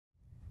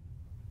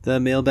The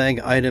mailbag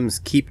items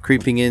keep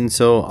creeping in,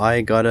 so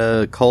I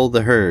gotta call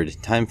the herd.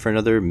 Time for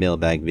another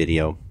mailbag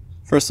video.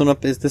 First one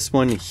up is this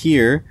one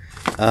here.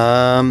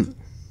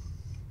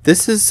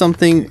 This is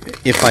something,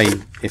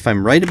 if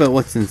I'm right about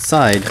what's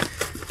inside,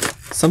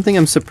 something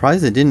I'm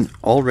surprised I didn't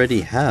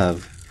already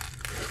have.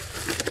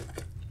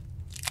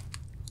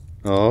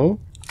 Oh?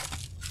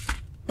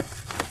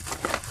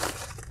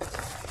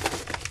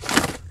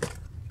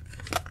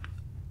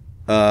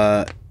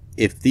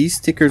 If these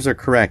stickers are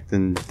correct,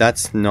 then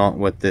that's not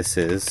what this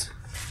is.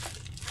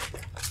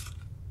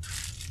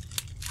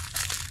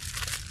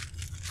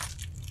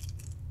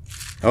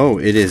 Oh,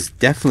 it is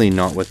definitely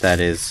not what that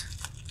is.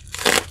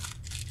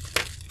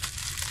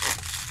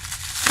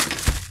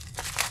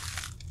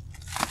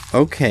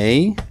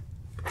 Okay.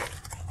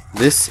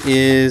 This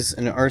is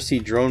an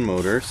RC drone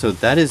motor, so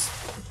that is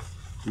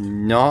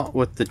not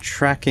what the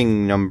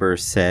tracking number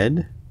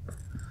said.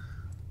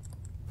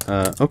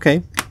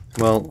 Okay.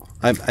 Well,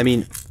 I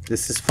mean,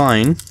 this is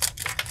fine,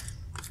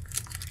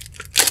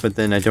 but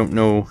then I don't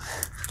know,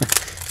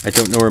 I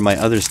don't know where my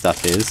other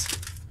stuff is.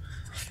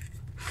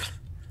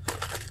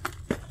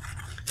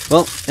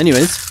 Well,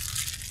 anyways,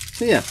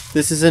 so yeah,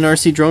 this is an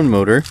RC drone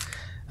motor.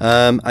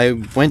 I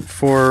went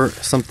for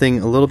something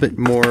a little bit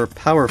more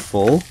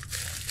powerful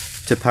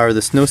to power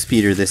the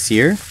Sno-speeder this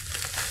year,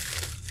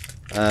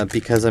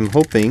 because I'm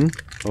hoping,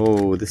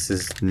 oh, this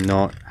is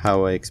not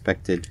how I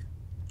expected.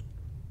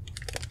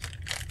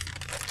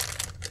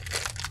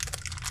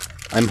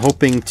 I'm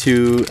hoping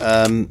to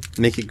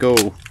make it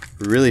go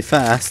really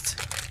fast.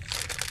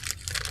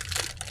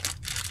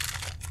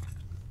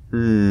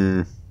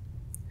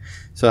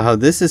 So how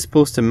this is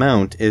supposed to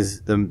mount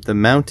is the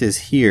mount is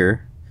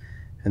here,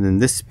 and then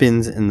this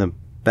spins in the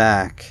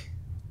back.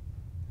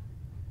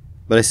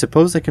 But I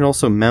suppose I can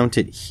also mount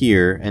it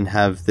here and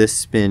have this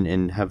spin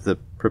and have the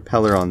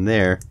propeller on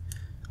there.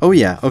 Oh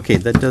yeah, okay,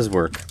 that does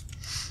work.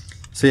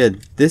 So yeah,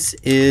 this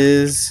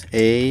is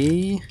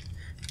a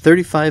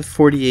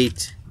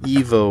 3548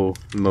 Evo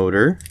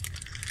motor,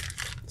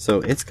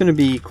 so it's going to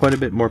be quite a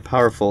bit more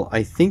powerful.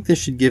 I think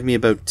this should give me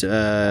about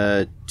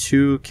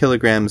 2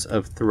 kilograms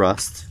of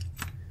thrust,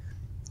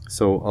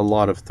 so a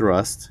lot of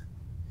thrust,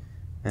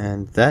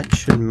 and that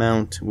should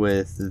mount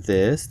with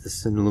this. This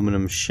is an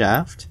aluminum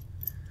shaft,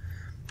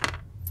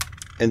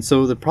 and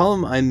so the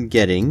problem I'm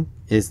getting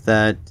is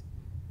that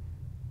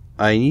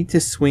I need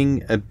to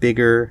swing a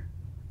bigger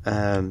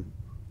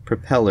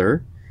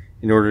propeller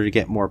in order to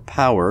get more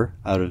power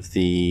out of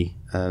the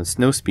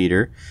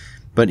Sno-speeder,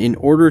 but in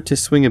order to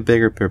swing a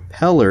bigger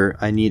propeller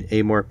I need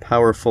a more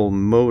powerful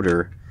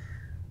motor,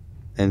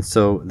 and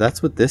so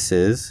that's what this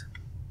is.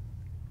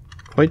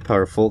 Quite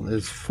powerful.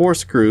 There's 4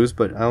 screws,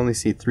 but I only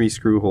see 3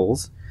 screw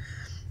holes.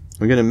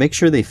 I'm going to make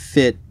sure they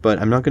fit, but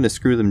I'm not going to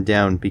screw them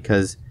down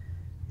because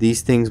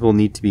these things will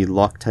need to be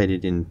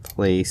Loctited in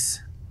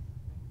place.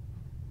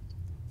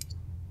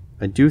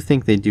 I do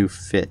think they do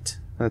fit.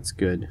 That's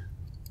good.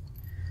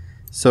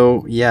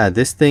 So yeah,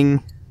 this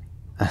thing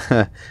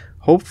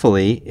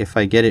hopefully, if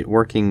I get it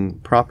working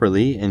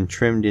properly and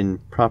trimmed in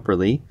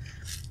properly,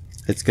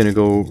 it's going to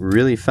go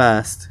really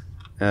fast.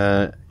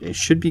 It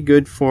should be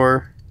good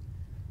for,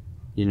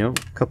 you know,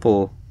 a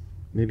couple,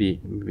 maybe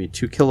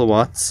 2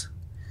 kilowatts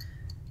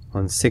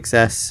on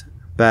 6S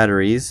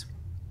batteries.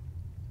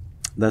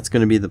 That's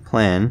going to be the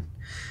plan.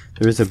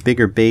 There is a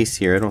bigger base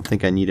here. I don't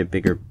think I need a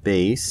bigger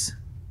base.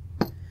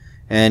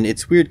 And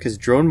it's weird because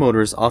drone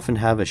motors often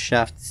have a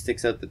shaft that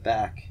sticks out the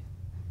back.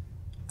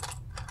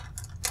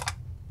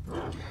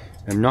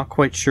 I'm not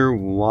quite sure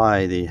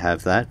why they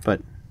have that,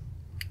 but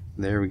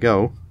there we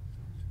go.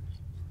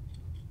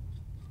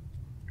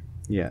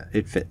 Yeah,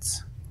 it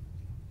fits.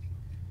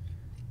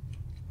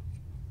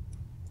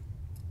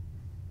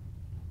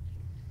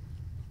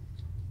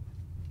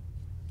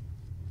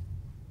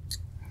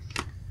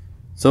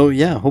 So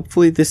yeah,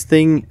 hopefully this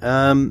thing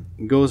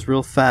goes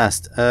real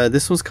fast.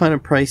 This was kind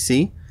of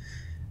pricey,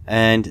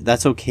 and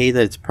that's okay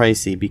that it's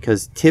pricey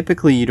because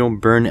typically you don't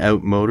burn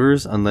out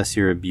motors unless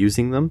you're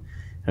abusing them.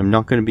 I'm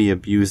not going to be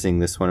abusing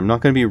this one. I'm not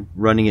going to be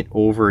running it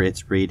over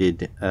its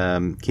rated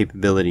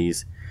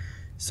capabilities.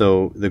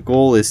 So the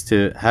goal is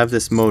to have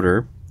this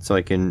motor so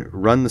I can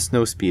run the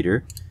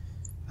Sno-speeder,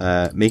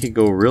 make it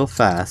go real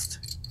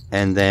fast,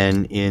 and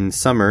then in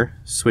summer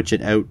switch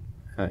it out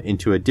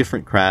into a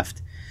different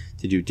craft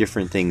to do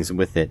different things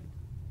with it.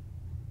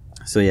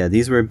 So yeah,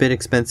 these were a bit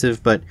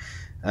expensive, but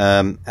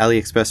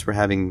AliExpress were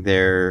having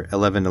their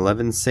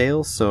 11/11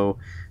 sale, so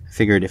I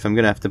figured if I'm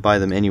going to have to buy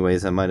them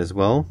anyways, I might as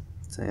well.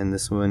 And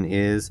this one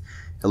is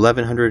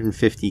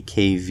 1150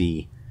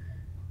 kV.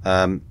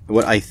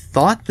 What I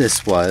thought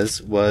this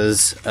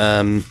was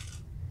an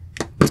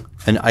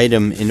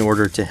item in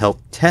order to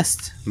help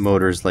test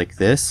motors like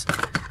this,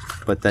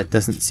 but that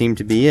doesn't seem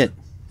to be it.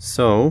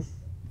 So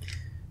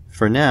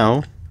for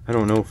now, I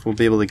don't know if we'll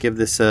be able to give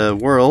this a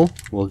whirl.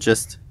 We'll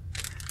just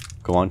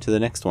go on to the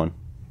next one.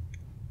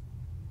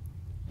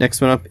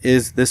 Next one up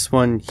is this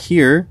one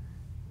here.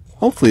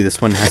 Hopefully this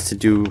one has to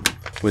do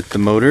with the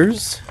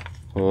motors.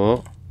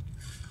 Oh,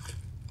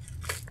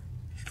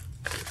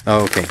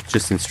 okay,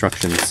 just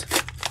instructions.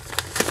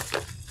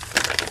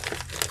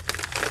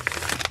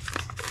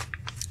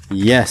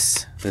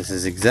 Yes, this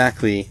is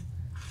exactly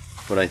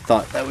what I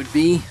thought that would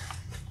be.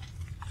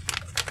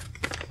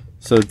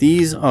 So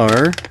these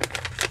are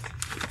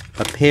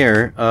a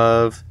pair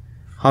of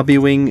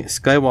Hobbywing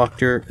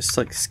Skywalker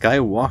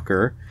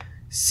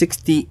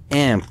 60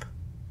 amp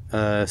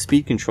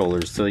speed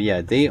controllers. So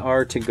yeah, they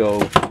are to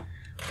go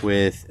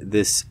with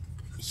this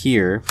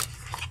here.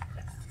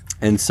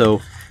 And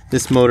so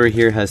this motor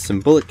here has some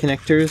bullet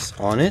connectors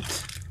on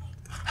it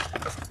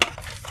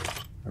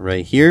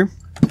right here,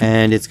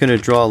 and it's going to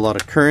draw a lot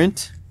of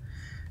current.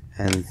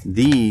 And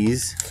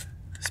these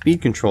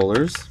speed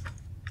controllers,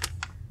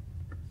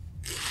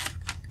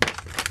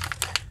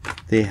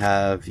 they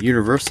have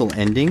universal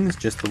endings,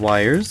 just the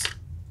wires,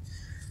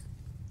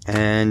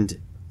 and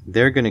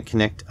they're going to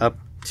connect up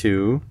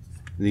to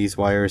these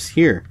wires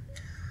here.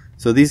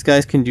 So these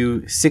guys can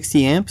do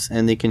 60 amps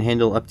and they can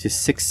handle up to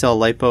 6 cell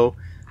LiPo.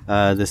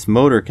 This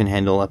motor can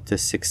handle up to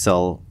 6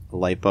 cell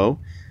LiPo,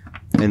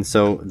 and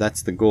so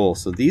that's the goal.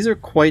 So these are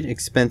quite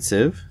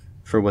expensive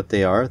for what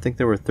they are. I think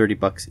they were 30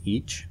 bucks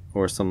each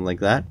or something like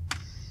that.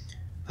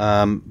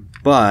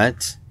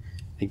 But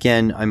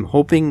again, I'm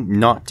hoping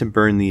not to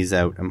burn these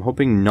out. I'm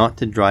hoping not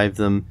to drive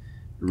them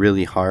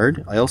really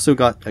hard. I also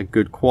got a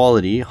good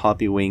quality.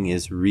 Hobbywing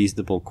is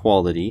reasonable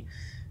quality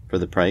for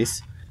the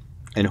price.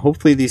 And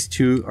hopefully these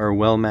two are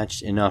well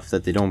matched enough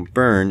that they don't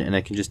burn, and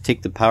I can just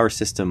take the power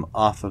system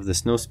off of the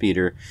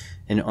Sno-speeder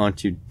and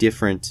onto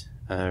different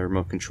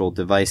remote control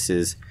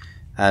devices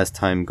as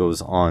time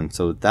goes on.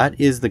 So that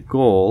is the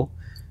goal.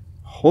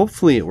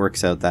 Hopefully it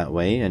works out that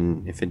way,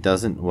 and if it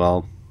doesn't,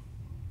 well,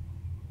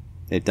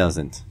 it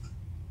doesn't.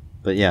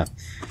 But yeah,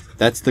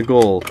 that's the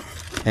goal.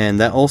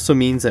 And that also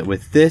means that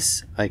with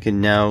this, I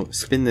can now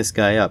spin this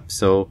guy up.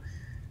 So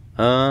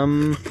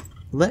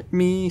let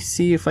me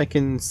see if I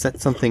can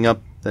set something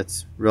up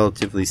that's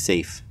relatively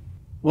safe.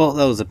 Well,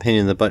 that was a pain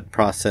in the butt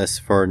process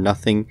for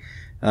nothing.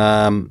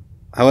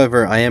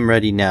 However, I am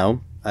ready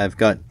now. I've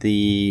got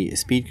the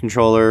speed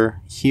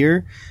controller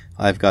here.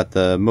 I've got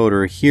the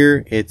motor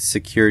here. It's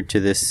secured to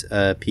this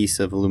piece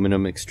of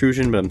aluminum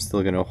extrusion, but I'm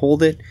still going to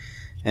hold it.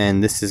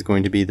 And this is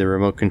going to be the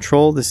remote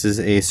control. This is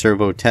a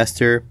Servo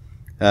Tester,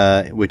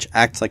 which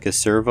acts like a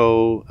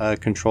servo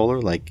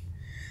controller, like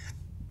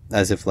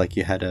as if like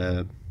you had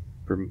a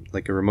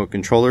remote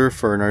controller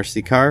for an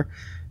RC car.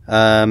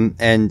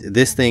 And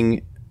this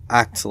thing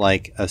acts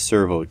like a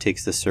servo. It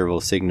takes the servo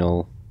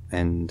signal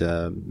and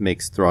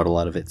makes throttle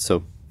out of it.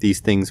 So these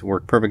things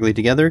work perfectly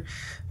together.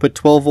 Put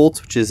 12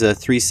 volts, which is a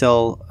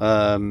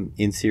 3-cell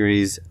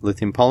in-series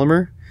lithium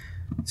polymer.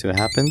 See what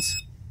happens.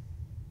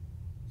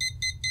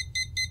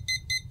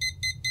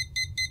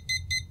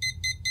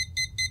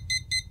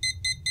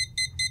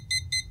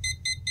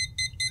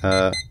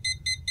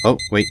 Oh,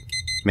 wait.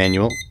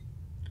 Manual.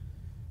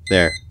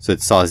 There. So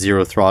it saw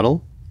 0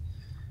 throttle.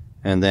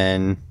 And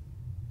then,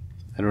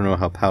 I don't know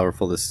how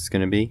powerful this is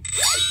going to be.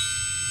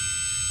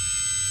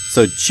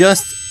 So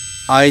just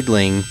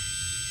idling,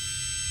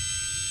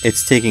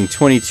 it's taking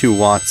 22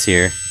 watts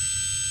here.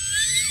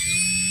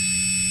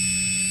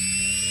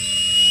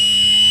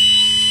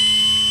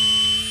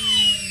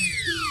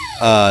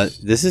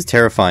 This is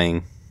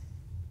terrifying.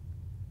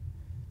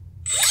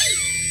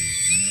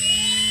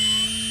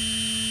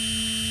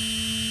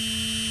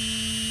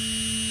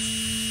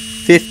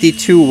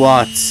 $52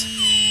 watts.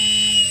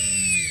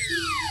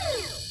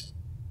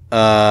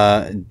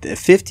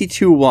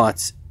 52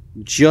 watts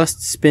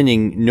just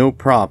spinning, no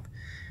prop.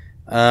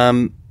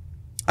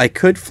 I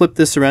could flip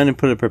this around and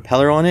put a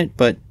propeller on it,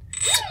 but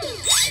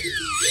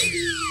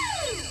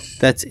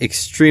that's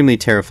extremely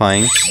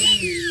terrifying.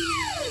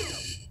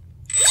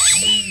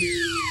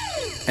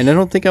 And I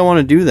don't think I want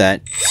to do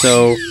that.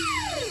 So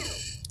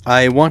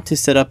I want to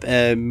set up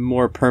a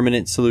more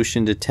permanent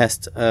solution to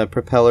test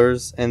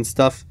propellers and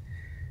stuff.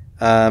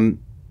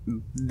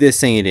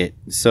 This ain't it.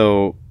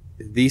 So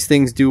these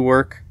things do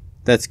work.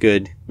 That's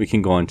good. We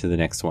can go on to the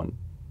next one.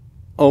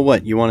 Oh,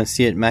 what? You want to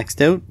see it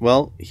maxed out?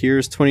 Well,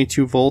 here's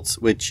 22 volts,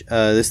 which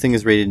this thing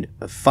is rated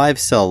a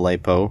 5-cell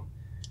LiPo.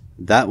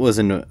 That was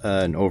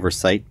an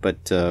oversight,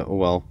 but oh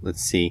well,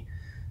 let's see.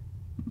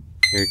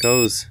 Here it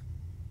goes.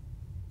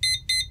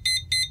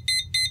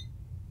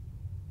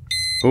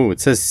 Oh,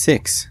 it says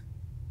 6.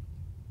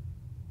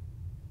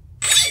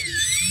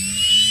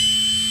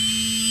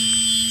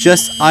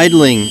 Just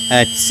idling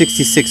at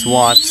 66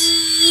 watts.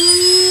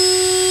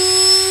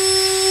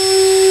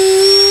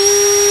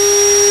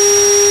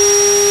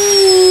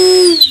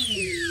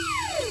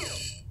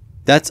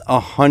 That's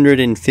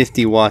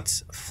 150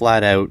 watts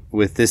flat out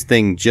with this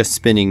thing just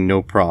spinning,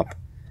 no prop.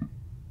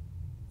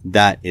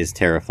 That is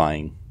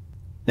terrifying.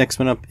 Next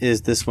one up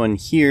is this one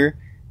here.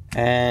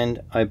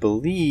 And I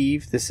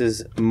believe this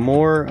is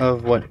more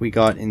of what we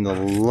got in the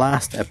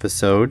last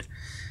episode.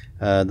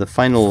 The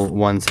final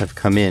ones have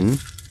come in.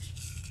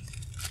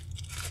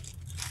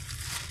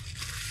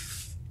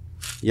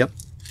 Yep,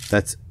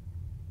 that's...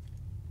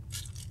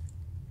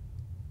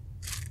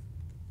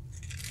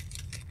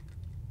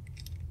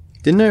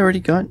 Didn't I already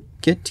get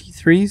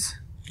T3s?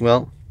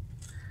 Well,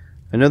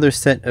 another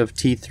set of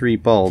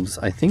T3 bulbs.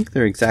 I think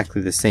they're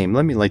exactly the same.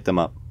 Let me light them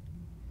up.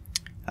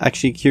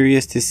 Actually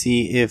curious to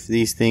see if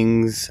these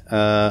things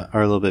are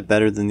a little bit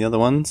better than the other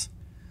ones.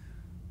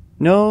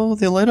 No,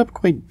 they light up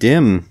quite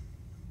dim.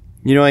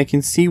 You know, I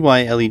can see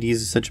why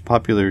LEDs is such a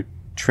popular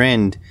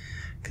trend,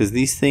 because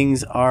these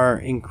things are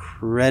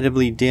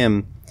incredibly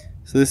dim.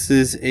 So this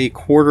is a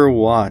 1/4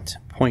 watt,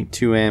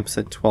 0.2 amps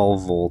at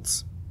 12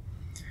 volts.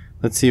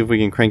 Let's see if we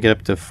can crank it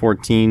up to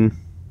 14.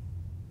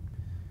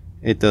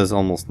 It does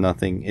almost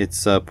nothing.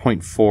 It's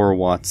 0.4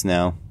 watts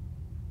now.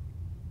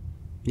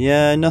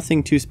 Yeah,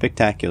 nothing too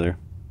spectacular.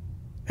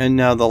 And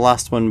now the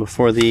last one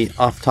before the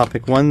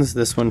off-topic ones.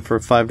 This one for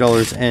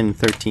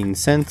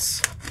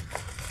 $5.13.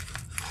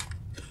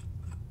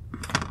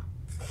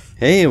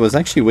 Hey, I was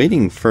actually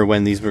waiting for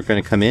when these were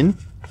going to come in.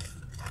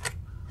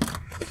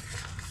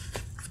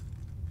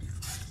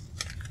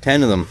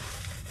 10 of them.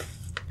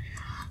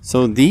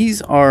 So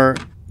these are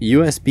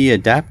USB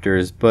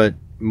adapters, but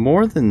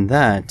more than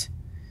that,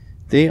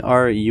 they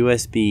are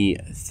USB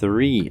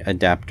 3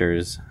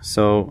 adapters.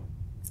 So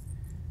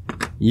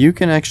you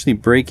can actually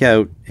break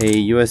out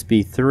a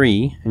USB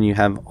 3 and you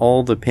have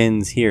all the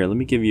pins here. Let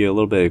me give you a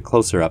little bit of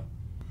closer up.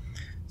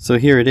 So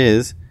here it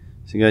is.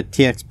 So you got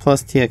TX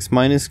plus, TX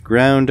minus,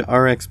 ground,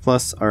 RX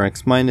plus,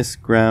 RX minus,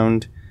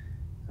 ground,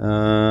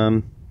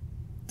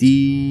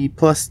 D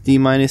plus, D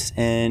minus,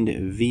 and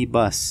V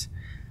bus.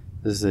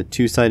 This is a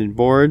 2-sided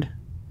board.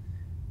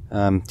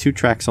 2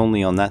 tracks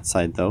only on that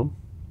side though.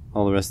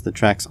 All the rest of the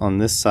tracks on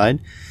this side.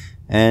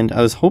 And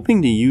I was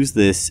hoping to use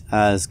this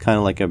as kind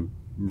of like a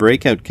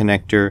breakout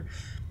connector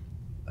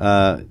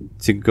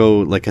to go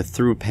like a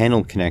through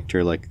panel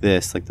connector like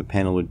this, like the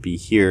panel would be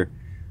here.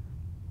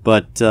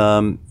 But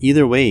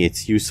either way,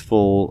 it's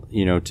useful,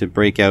 you know, to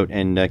break out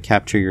and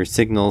capture your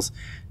signals.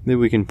 Maybe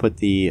we can put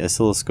the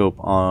oscilloscope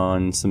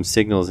on some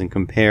signals and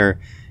compare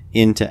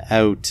in to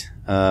out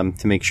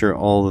to make sure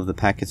all of the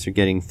packets are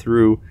getting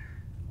through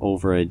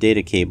over a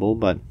data cable.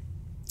 But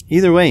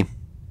either way,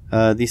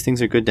 these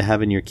things are good to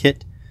have in your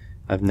kit.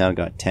 I've now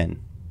got 10.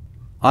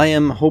 I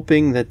am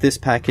hoping that this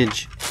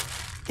package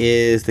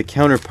is the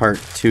counterpart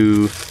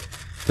to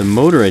the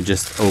motor I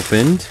just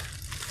opened.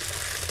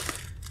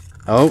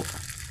 Oh,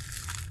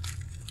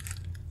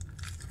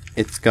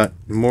 it's got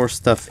more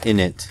stuff in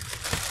it.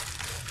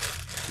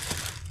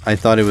 I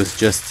thought it was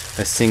just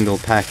a single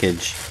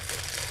package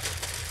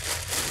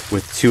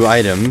with 2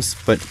 items,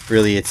 but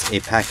really it's a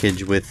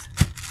package with...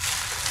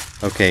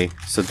 Okay,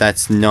 so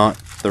that's not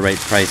the right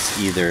price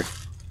either.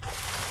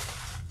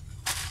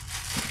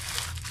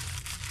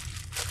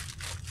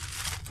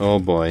 Oh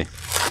boy.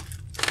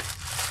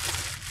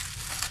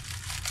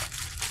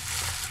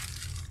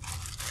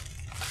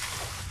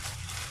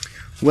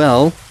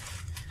 Well,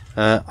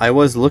 I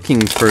was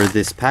looking for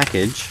this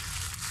package.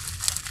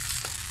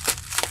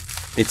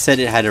 It said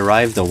it had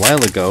arrived a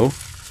while ago,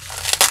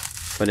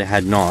 but it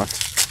had not.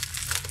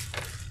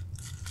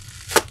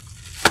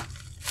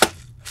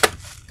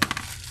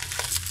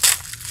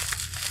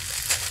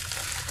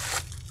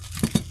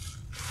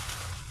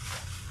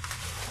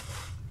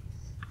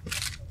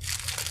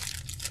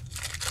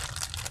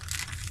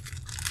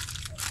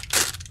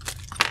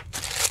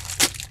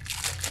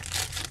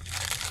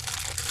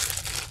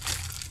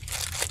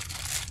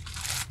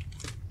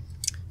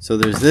 So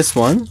there's this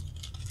one,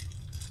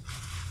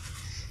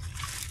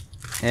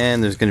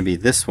 and there's going to be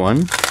this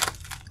one.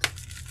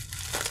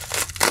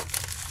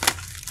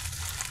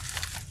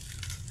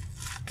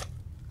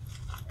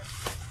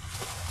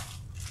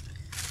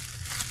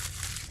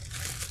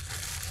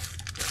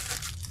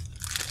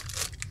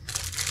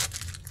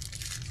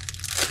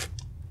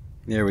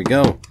 There we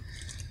go.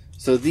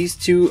 So these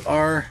two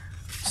are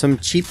some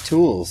cheap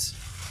tools,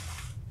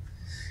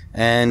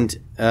 and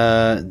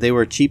they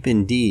were cheap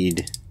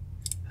indeed.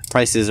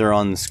 Prices are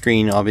on the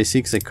screen, obviously,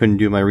 because I couldn't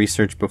do my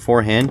research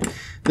beforehand.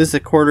 This is a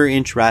 1/4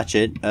 inch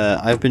ratchet.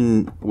 I've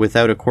been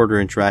without a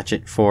 1/4 inch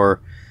ratchet for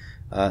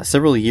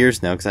several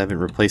years now, because I haven't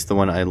replaced the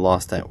one I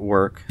lost at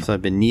work. So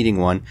I've been needing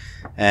one,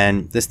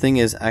 and this thing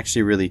is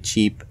actually really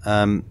cheap.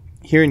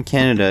 Here in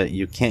Canada,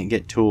 you can't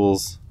get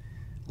tools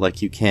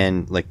like you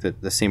can, like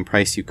the same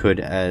price you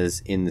could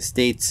as in the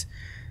States.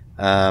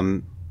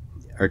 Our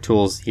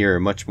tools here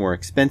are much more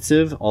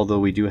expensive, although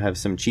we do have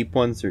some cheap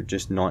ones. They're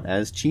just not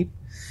as cheap.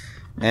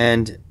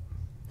 And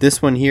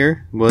this one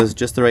here was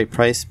just the right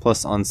price,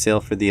 plus on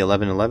sale for the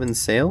 11/11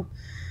 sale.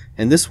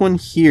 And this one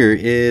here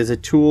is a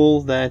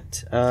tool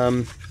that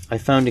I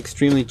found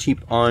extremely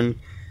cheap on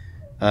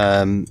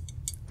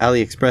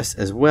AliExpress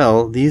as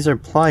well. These are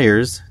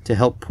pliers to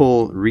help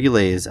pull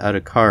relays out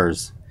of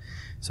cars.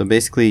 So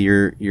basically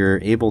you're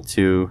able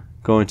to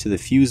go into the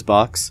fuse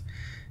box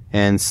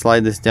and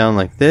slide this down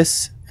like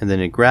this, and then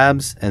it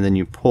grabs, and then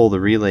you pull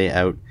the relay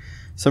out.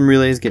 Some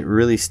relays get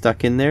really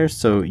stuck in there,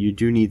 so you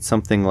do need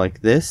something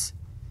like this.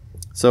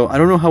 So I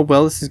don't know how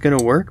well this is going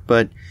to work,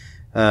 but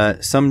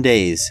some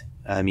days,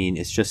 I mean,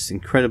 it's just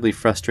incredibly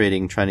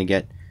frustrating trying to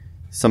get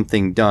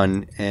something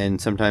done,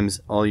 and sometimes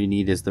all you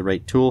need is the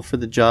right tool for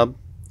the job.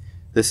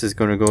 This is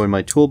going to go in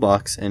my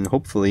toolbox, and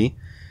hopefully,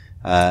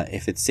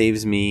 if it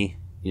saves me,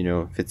 you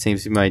know, if it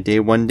saves me my day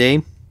one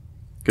day,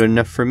 good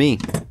enough for me.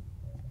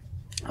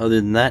 Other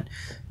than that,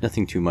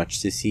 nothing too much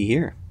to see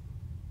here.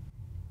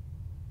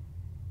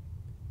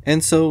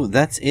 And so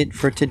that's it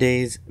for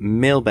today's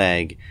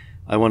mailbag.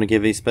 I want to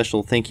give a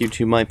special thank you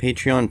to my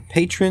Patreon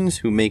patrons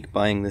who make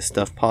buying this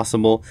stuff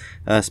possible,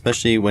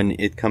 especially when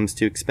it comes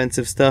to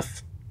expensive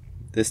stuff.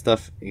 This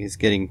stuff is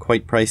getting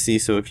quite pricey,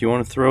 so if you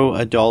want to throw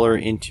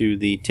 $1 into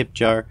the tip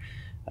jar,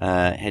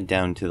 head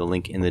down to the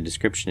link in the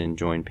description and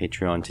join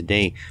Patreon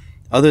today.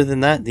 Other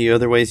than that, the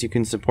other ways you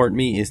can support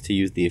me is to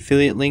use the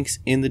affiliate links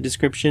in the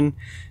description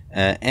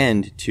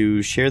and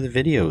to share the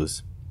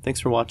videos. Thanks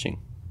for watching.